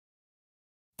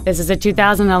This is a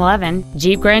 2011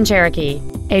 Jeep Grand Cherokee,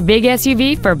 a big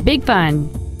SUV for big fun.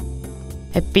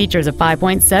 It features a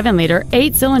 5.7-liter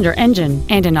 8-cylinder engine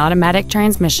and an automatic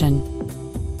transmission.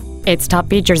 Its top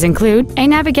features include a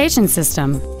navigation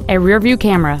system, a rear-view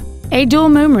camera, a dual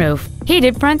moonroof,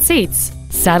 heated front seats,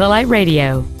 satellite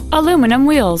radio, aluminum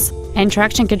wheels, and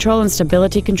traction control and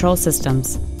stability control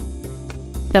systems.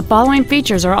 The following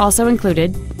features are also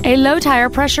included: a low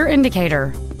tire pressure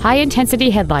indicator,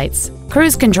 high-intensity headlights,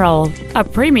 cruise control, a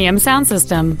premium sound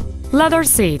system, leather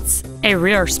seats, a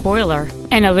rear spoiler,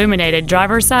 an illuminated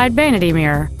driver's side vanity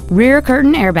mirror, rear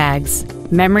curtain airbags,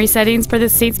 memory settings for the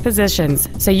seat's positions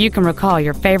so you can recall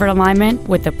your favorite alignment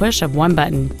with the push of one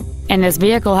button. And this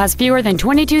vehicle has fewer than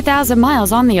 22,000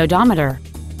 miles on the odometer.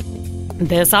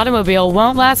 This automobile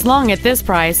won't last long at this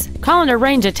price. Call and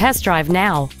arrange a test drive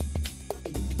now.